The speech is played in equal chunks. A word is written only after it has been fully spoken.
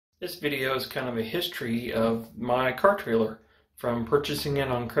This video is kind of a history of my car trailer, from purchasing it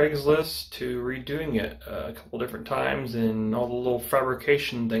on Craigslist to redoing it a couple different times, and all the little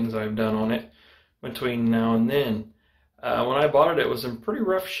fabrication things I've done on it between now and then. When I bought it, it was in pretty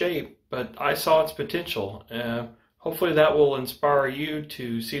rough shape, but I saw its potential. Hopefully that will inspire you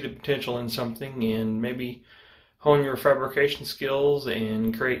to see the potential in something and maybe hone your fabrication skills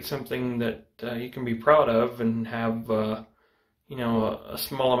and create something that you can be proud of and have a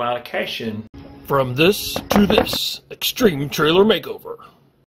small amount of cash in. From this to this, extreme trailer makeover.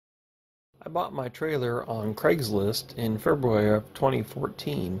 I bought my trailer on Craigslist in February of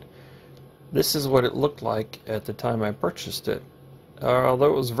 2014. This is what it looked like at the time I purchased it.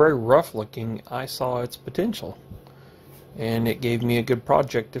 Although it was very rough looking, I saw its potential, and it gave me a good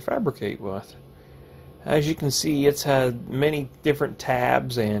project to fabricate with. As you can see, it's had many different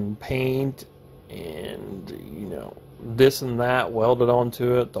tabs and paint and this and that welded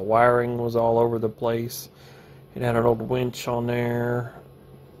onto it. The wiring was all over the place. It had an old winch on there.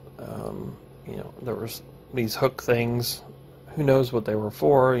 There was these hook things. Who knows what they were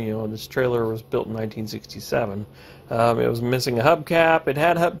for? This trailer was built in 1967. It was missing a hubcap. It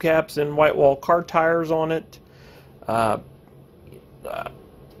had hubcaps and white wall car tires on it.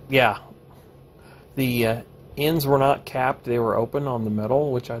 The ends were not capped. They were open on the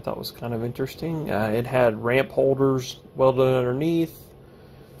metal, which I thought was kind of interesting. It had ramp holders welded underneath.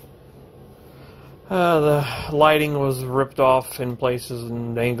 The lighting was ripped off in places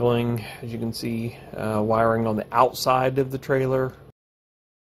and dangling, as you can see. Wiring on the outside of the trailer.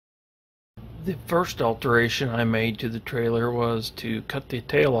 The first alteration I made to the trailer was to cut the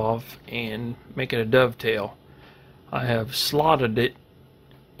tail off and make it a dovetail. I have slotted it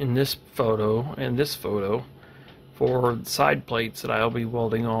in this photo and this photo for side plates that I'll be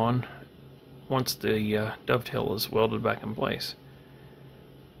welding on once the dovetail is welded back in place.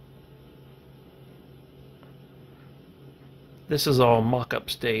 This is all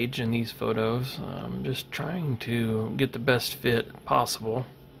mock-up stage in these photos. I'm just trying to get the best fit possible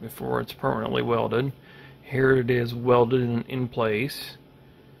before it's permanently welded. Here it is welded in place,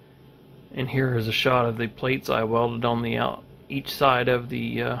 and here is a shot of the plates I welded on the each side of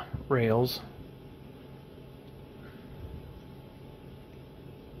the rails.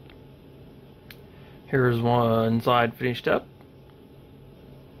 Here's one side finished up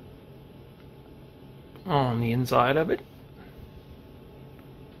on the inside of it.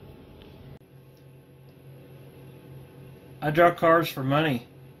 I draw cars for money.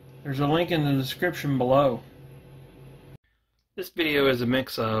 There's a link in the description below. This video is a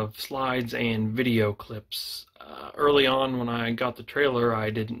mix of slides and video clips. Early on when I got the trailer,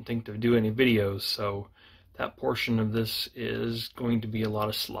 I didn't think to do any videos, so that portion of this is going to be a lot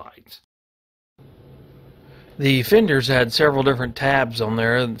of slides. The fenders had several different tabs on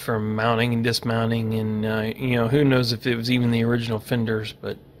there from mounting and dismounting, and who knows if it was even the original fenders,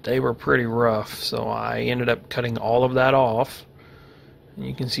 but they were pretty rough, so I ended up cutting all of that off. And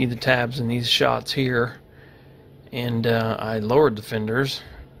you can see the tabs in these shots here, and I lowered the fenders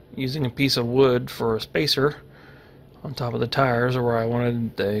using a piece of wood for a spacer on top of the tires where I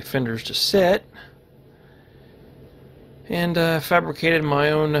wanted the fenders to sit, and fabricated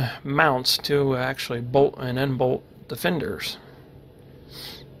my own mounts to actually bolt and unbolt the fenders.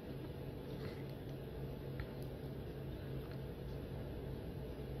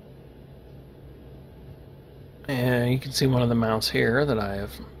 And you can see one of the mounts here that I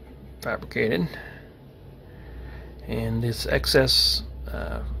have fabricated, and this excess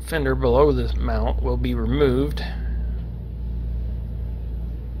fender below this mount will be removed.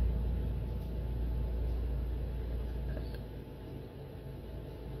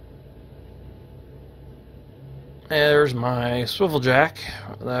 There's my swivel jack,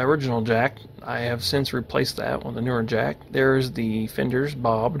 the original jack. I have since replaced that with a newer jack. There's the fenders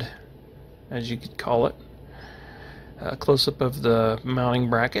bobbed, as you could call it. A close-up of the mounting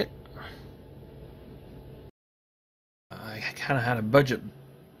bracket. I kind of had a budget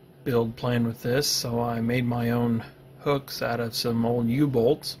build plan with this, so I made my own hooks out of some old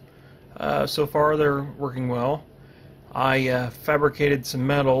U-bolts. So far they're working well. I fabricated some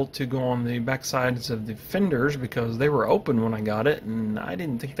metal to go on the back sides of the fenders because they were open when I got it, and I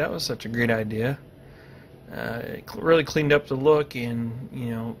didn't think that was such a great idea. It really cleaned up the look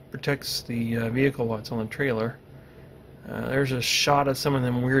and protects the vehicle while it's on the trailer. There's a shot of some of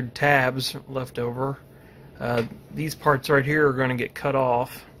them weird tabs left over. These parts right here are going to get cut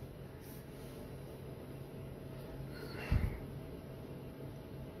off.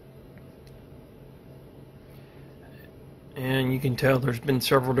 And you can tell there's been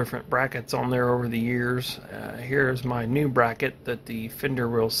several different brackets on there over the years. Here's my new bracket that the fender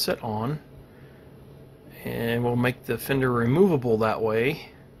will sit on, and we'll make the fender removable that way.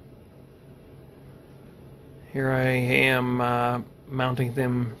 Here I am mounting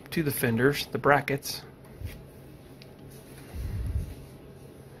them to the fenders, the brackets.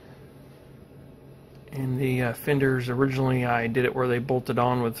 And the fenders, originally I did it where they bolted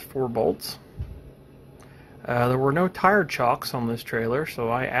on with 4 bolts. There were no tire chocks on this trailer, so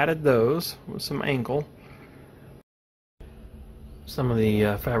I added those with some angle. Some of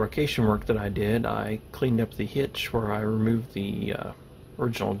the fabrication work that I did, I cleaned up the hitch where I removed the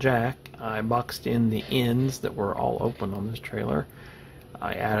original jack. I boxed in the ends that were all open on this trailer.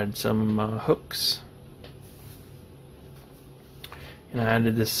 I added some hooks. And I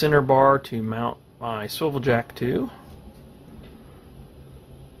added this center bar to mount my swivel jack to.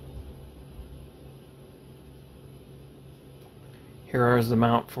 Here is the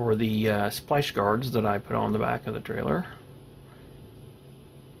mount for the splash guards that I put on the back of the trailer.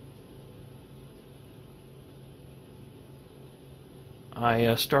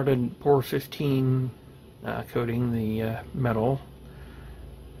 I started pour 15 coating the metal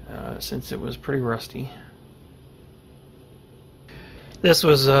since it was pretty rusty. This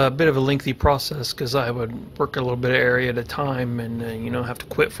was a bit of a lengthy process because I would work a little bit of area at a time and you know, have to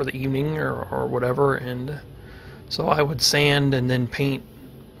quit for the evening or whatever, and so I would sand and then paint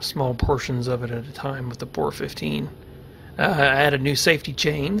small portions of it at a time with the pour 15. I added new safety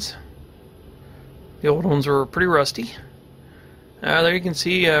chains. The old ones were pretty rusty. There you can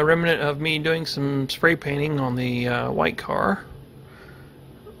see a remnant of me doing some spray painting on the white car.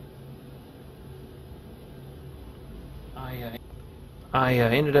 I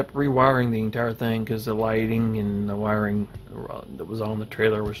ended up rewiring the entire thing because the lighting and the wiring that was on the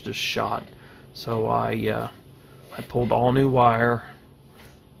trailer was just shot. So I pulled all new wire.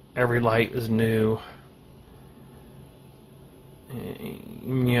 Every light was new. You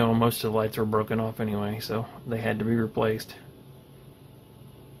know, most of the lights were broken off anyway, so they had to be replaced.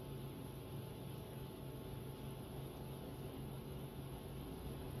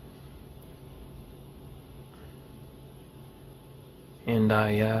 And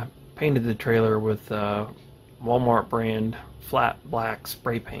I painted the trailer with Walmart brand flat black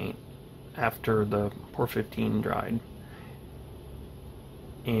spray paint after the pour 15 dried.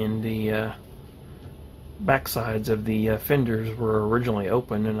 And the back sides of the fenders were originally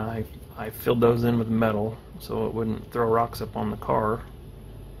open, and I filled those in with metal so it wouldn't throw rocks up on the car.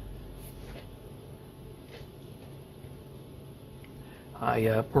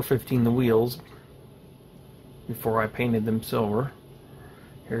 I pour 15 the wheels before I painted them silver.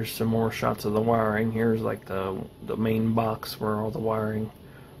 Here's some more shots of the wiring. Here's like the main box where all the wiring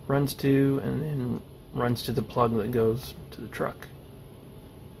runs to, and then runs to the plug that goes to the truck.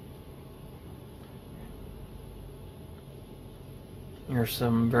 Here's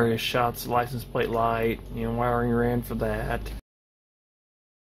some various shots, license plate light, you know, wiring ran for that.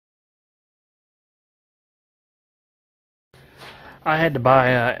 I had to buy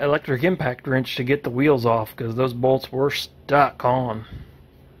an electric impact wrench to get the wheels off because those bolts were stuck on.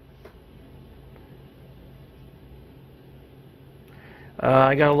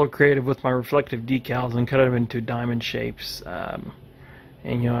 I got a little creative with my reflective decals and cut them into diamond shapes. And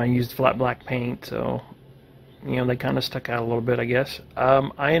you know, I used flat black paint, so you know, they kind of stuck out a little bit, I guess.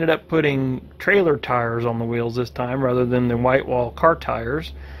 I ended up putting trailer tires on the wheels this time rather than the white wall car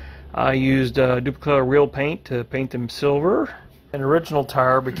tires. I used duplicate wheel paint to paint them silver. An original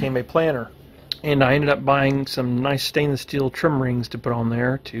tire became a planter. And I ended up buying some nice stainless steel trim rings to put on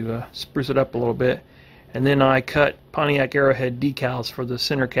there to spruce it up a little bit. And then I cut Pontiac Arrowhead decals for the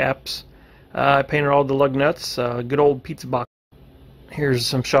center caps. I painted all the lug nuts, good old pizza box. Here's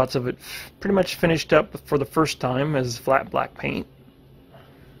some shots of it pretty much finished up for the first time as flat black paint.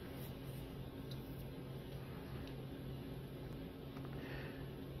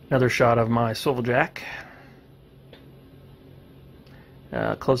 Another shot of my swivel jack.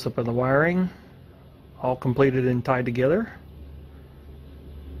 Close up of the wiring, all completed and tied together.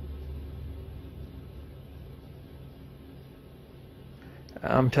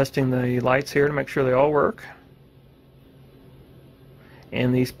 I'm testing the lights here to make sure they all work.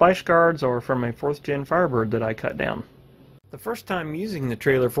 And the splash guards are from a 4th gen Firebird that I cut down. The first time using the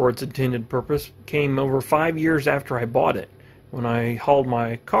trailer for its intended purpose came over 5 years after I bought it, when I hauled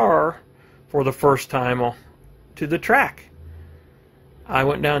my car for the first time to the track. I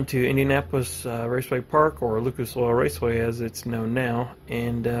went down to Indianapolis Raceway Park, or Lucas Oil Raceway as it's known now,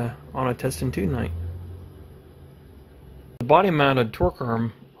 and on a test and tune night. The body mounted torque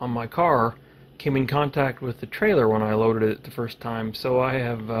arm on my car came in contact with the trailer when I loaded it the first time, so I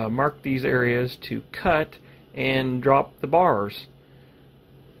have marked these areas to cut and drop the bars.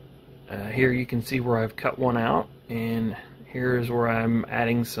 Here you can see where I've cut one out, and here's where I'm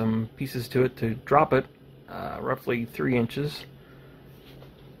adding some pieces to it to drop it, roughly 3 inches.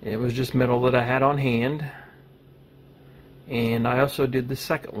 It was just metal that I had on hand, and I also did the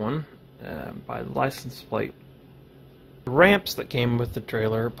second one by the license plate. The ramps that came with the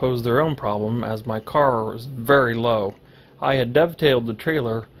trailer posed their own problem, as my car was very low. I had dovetailed the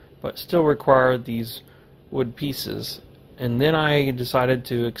trailer, but still required these wood pieces, and then I decided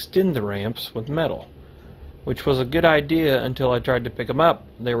to extend the ramps with metal, which was a good idea until I tried to pick them up.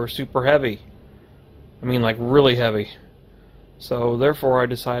 They were super heavy. I mean, like really heavy. So therefore I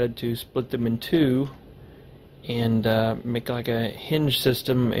decided to split them in two and make like a hinge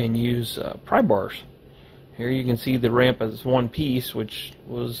system and use pry bars. Here you can see the ramp as one piece, which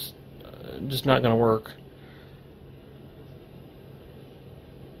was just not going to work.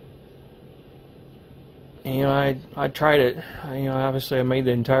 And, you know, I tried it. Obviously I made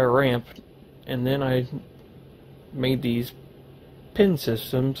the entire ramp, and then I made these pin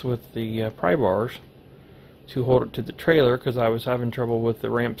systems with the pry bars to hold it to the trailer, because I was having trouble with the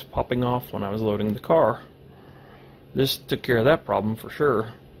ramps popping off when I was loading the car. This took care of that problem for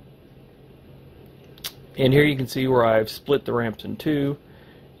sure. And here you can see where I've split the ramps in two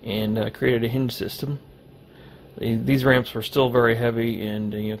and created a hinge system. These ramps were still very heavy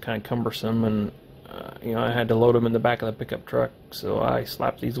and kind of cumbersome, and I had to load them in the back of the pickup truck, so I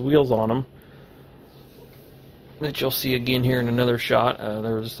slapped these wheels on them that you'll see again here in another shot. They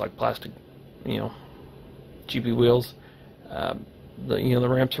were just like plastic, cheapy wheels. The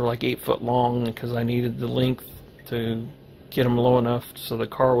ramps were like 8 foot long because I needed the length to get them low enough so the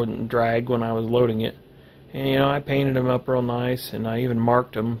car wouldn't drag when I was loading it. And I painted them up real nice, and I even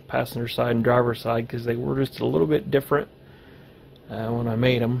marked them passenger side and driver side because they were just a little bit different when I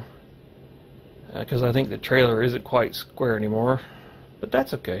made them, because I think the trailer isn't quite square anymore, but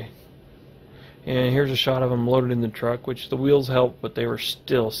that's okay. And here's a shot of them loaded in the truck, which the wheels helped, but they were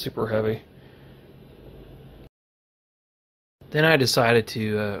still super heavy. Then I decided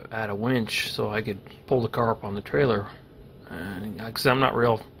to add a winch so I could pull the car up on the trailer, because I'm not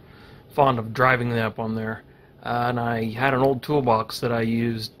real fond of driving that up on there. And I had an old toolbox that I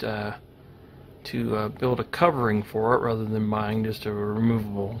used to build a covering for it, rather than buying just a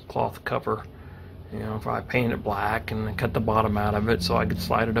removable cloth cover. If I painted it black and cut the bottom out of it so I could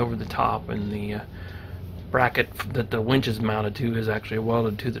slide it over the top, and the bracket that the winch is mounted to is actually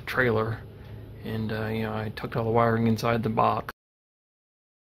welded to the trailer. And I tucked all the wiring inside the box.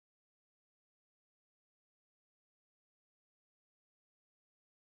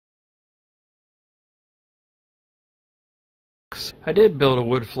 I did build a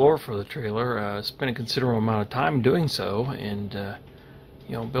wood floor for the trailer. Spent a considerable amount of time doing so, and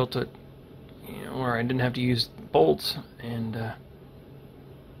built it where I didn't have to use bolts, and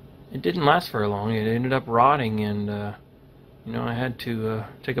it didn't last very long. It ended up rotting, and I had to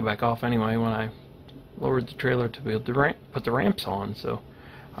take it back off anyway when I lowered the trailer to be able to put the ramps on. So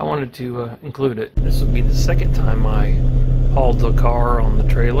I wanted to include it. This would be the second time I hauled the car on the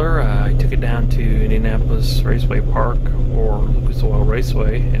trailer. I took it down to Indianapolis Raceway Park, or Lucas Oil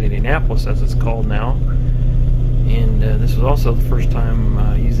Raceway in Indianapolis as it's called now. And this was also the first time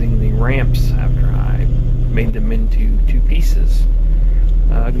using the ramps after I made them into two pieces.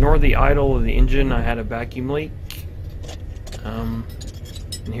 Ignore the idle of the engine. I had a vacuum leak. And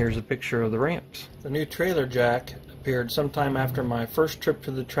here's a picture of the ramps. The new trailer jack appeared sometime after my first trip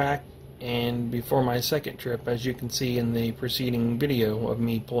to the track and before my second trip, as you can see in the preceding video of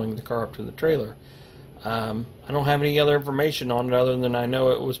me pulling the car up to the trailer. I don't have any other information on it other than I know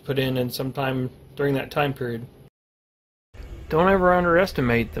it was put in sometime during that time period. Don't ever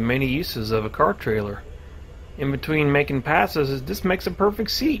underestimate the many uses of a car trailer. In between making passes, this makes a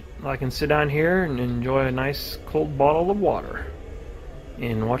perfect seat. I can sit down here and enjoy a nice cold bottle of water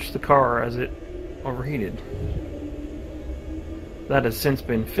and watch the car as it overheated. That has since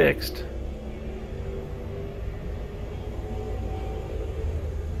been fixed.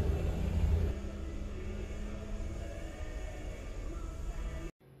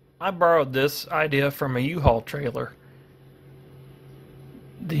 I borrowed this idea from a U-Haul trailer.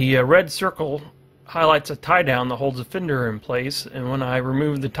 The red circle highlights a tie-down that holds a fender in place, and when I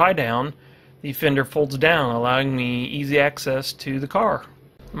remove the tie-down, the fender folds down, allowing me easy access to the car.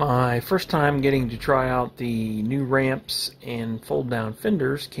 My first time getting to try out the new ramps and fold-down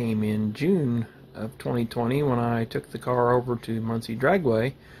fenders came in June of 2020 when I took the car over to Muncie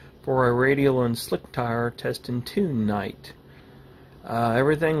Dragway for a radial and slick tire test and tune night.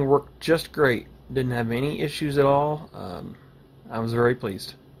 Everything worked just great. Didn't have any issues at all. I was very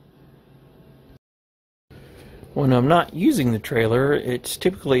pleased. When I'm not using the trailer, it's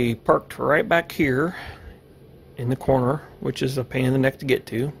typically parked right back here in the corner, which is a pain in the neck to get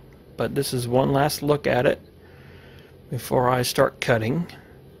to. But this is one last look at it before I start cutting.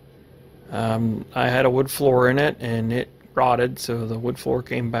 I had a wood floor in it and it rotted, so the wood floor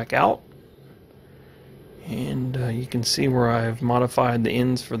came back out. And you can see where I've modified the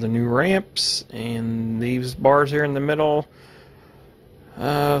ends for the new ramps, and these bars here in the middle,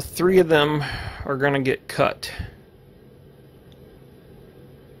 3 of them are going to get cut.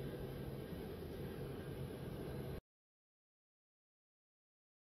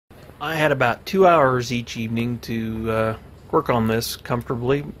 I had about 2 hours each evening to work on this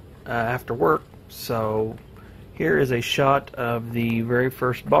comfortably after work, so here is a shot of the very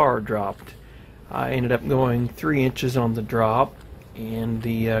first bar dropped. I ended up going 3 inches on the drop, and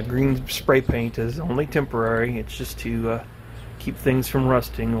the green spray paint is only temporary. It's just to keep things from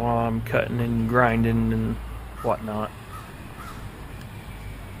rusting while I'm cutting and grinding and whatnot.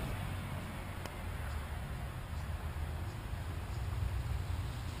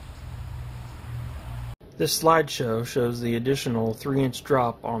 This slideshow shows the additional 3-inch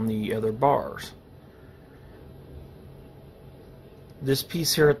drop on the other bars. This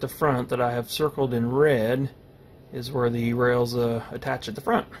piece here at the front that I have circled in red is where the rails attach at the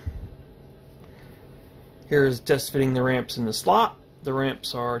front. Here is test fitting the ramps in the slot. The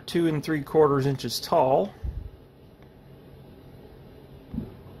ramps are 2 3/4 inches tall.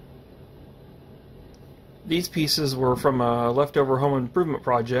 These pieces were from a leftover home improvement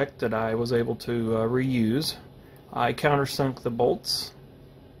project that I was able to reuse. I countersunk the bolts.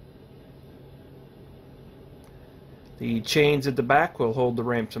 The chains at the back will hold the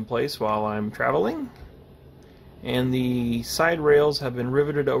ramps in place while I'm traveling. And the side rails have been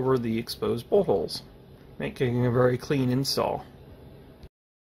riveted over the exposed bolt holes, making a very clean install.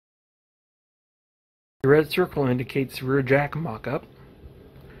 The red circle indicates the rear jack mock-up.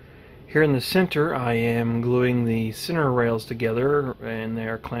 Here in the center, I am gluing the center rails together, and they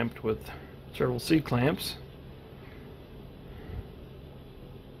are clamped with several C-clamps.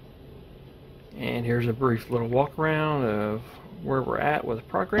 And here's a brief little walk around of where we're at with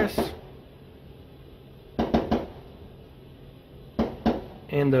progress.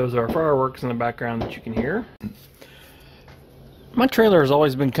 And those are fireworks in the background that you can hear. My trailer has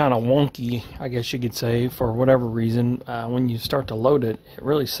always been kind of wonky, I guess you could say, for whatever reason. When you start to load it, it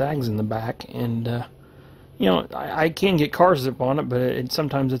really sags in the back, and you know, I can get cars up on it, but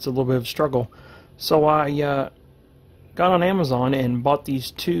sometimes it's a little bit of a struggle. So I got on Amazon and bought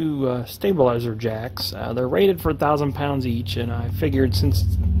these 2 stabilizer jacks. They're rated for 1,000 pounds each, and I figured since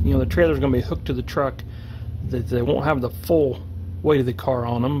the trailer's going to be hooked to the truck, that they won't have the full weight of the car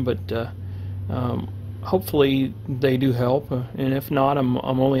on them, but hopefully they do help, and if not, I'm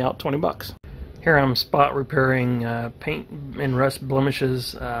only out 20 bucks. Here I'm spot repairing paint and rust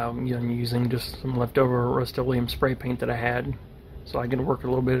blemishes, using just some leftover Rust-Oleum spray paint that I had, so I can work a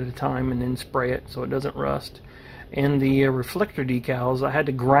little bit at a time and then spray it so it doesn't rust. And the reflector decals, I had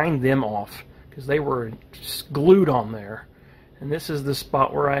to grind them off because they were just glued on there. And this is the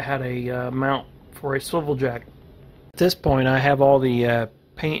spot where I had a mount for a swivel jack. At this point, I have all the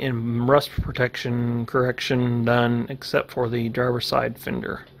paint and rust protection correction done except for the driver's side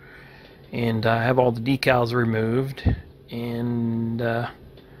fender, and I have all the decals removed, and I'm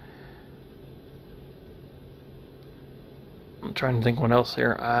trying to think what else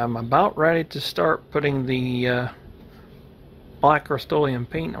here. I'm about ready to start putting the black Rust-Oleum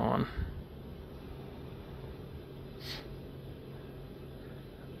paint on.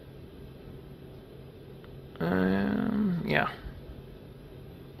 Yeah.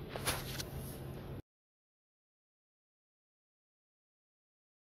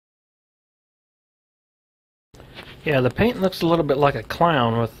 Yeah, the paint looks a little bit like a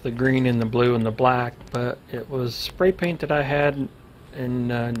clown with the green and the blue and the black, but it was spray paint that I had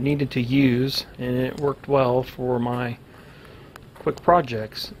and needed to use, and it worked well for my quick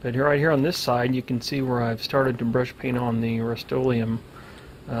projects. But right here on this side, you can see where I've started to brush paint on the Rust-Oleum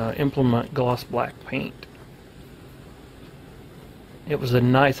Implement Gloss Black paint. It was a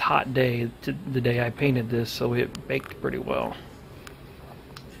nice hot day the day I painted this, so it baked pretty well.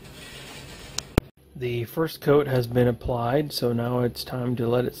 The first coat has been applied, so now it's time to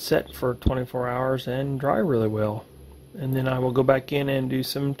let it set for 24 hours and dry really well. And then I will go back in and do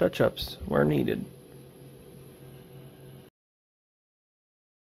some touch-ups where needed.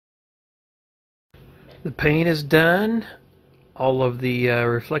 The paint is done. All of the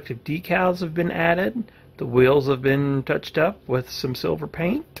reflective decals have been added. The wheels have been touched up with some silver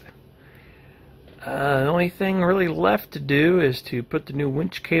paint. The only thing really left to do is to put the new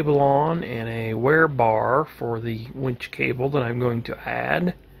winch cable on and a wear bar for the winch cable that I'm going to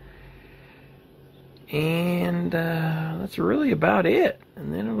add. And that's really about it.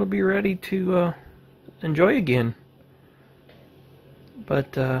 And then it'll be ready to enjoy again.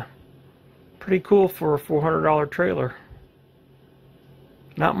 But pretty cool for a $400 trailer.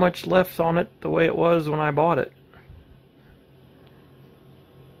 Not much left on it the way it was when I bought it.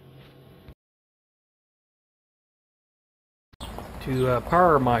 To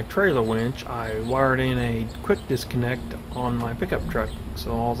power my trailer winch, I wired in a quick disconnect on my pickup truck.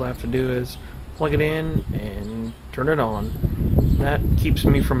 So all I have to do is plug it in and turn it on. That keeps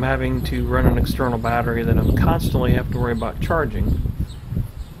me from having to run an external battery that I'm constantly have to worry about charging.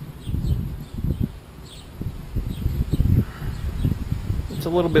 It's a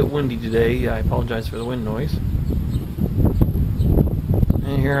little bit windy today. I apologize for the wind noise.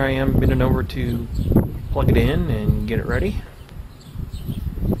 And here I am bending over to plug it in and get it ready.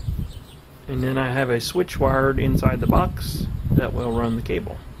 And then I have a switch wired inside the box that will run the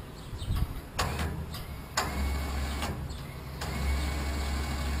cable.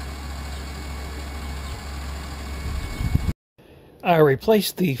 I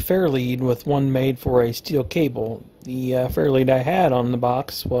replaced the fair lead with one made for a steel cable. The fair lead I had on the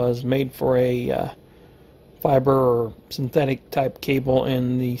box was made for a fiber or synthetic type cable,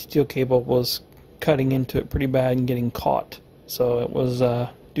 and the steel cable was cutting into it pretty bad and getting caught. So it was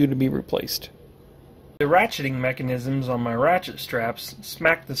due to be replaced. The ratcheting mechanisms on my ratchet straps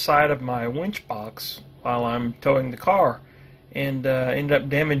smacked the side of my winch box while I'm towing the car, and ended up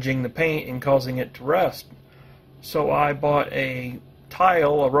damaging the paint and causing it to rust. So I bought a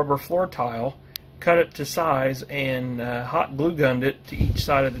tile, a rubber floor tile, cut it to size, and hot glue gunned it to each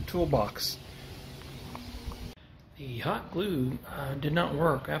side of the toolbox. The hot glue did not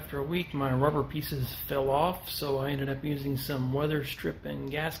work. After a week, my rubber pieces fell off, so I ended up using some weather strip and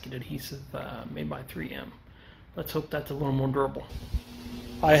gasket adhesive made by 3M. Let's hope that's a little more durable.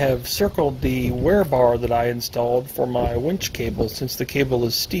 I have circled the wear bar that I installed for my winch cable since the cable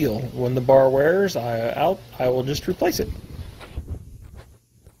is steel. When the bar wears out, I will just replace it.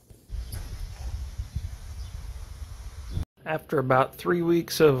 After about 3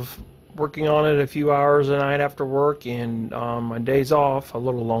 weeks of working on it a few hours a night after work, and on my days off a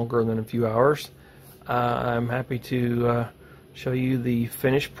little longer than a few hours, I'm happy to show you the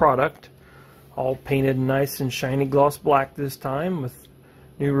finished product, all painted nice and shiny gloss black this time, with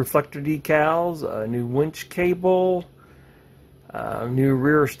new reflector decals, a new winch cable, new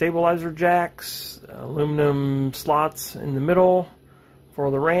rear stabilizer jacks, aluminum slots in the middle for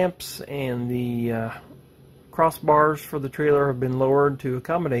the ramps, and the crossbars for the trailer have been lowered to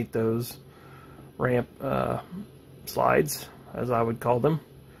accommodate those ramp slides, as I would call them.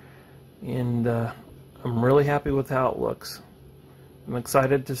 And I'm really happy with how it looks. I'm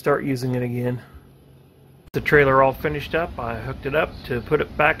excited to start using it again. The trailer all finished up, I hooked it up to put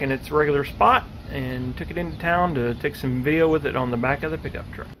it back in its regular spot and took it into town to take some video with it on the back of the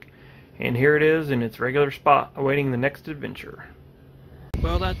pickup truck. And here it is in its regular spot, awaiting the next adventure.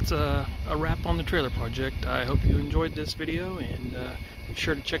 Well, that's a wrap on the trailer project. I hope you enjoyed this video, and be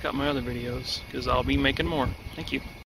sure to check out my other videos, because I'll be making more. Thank you.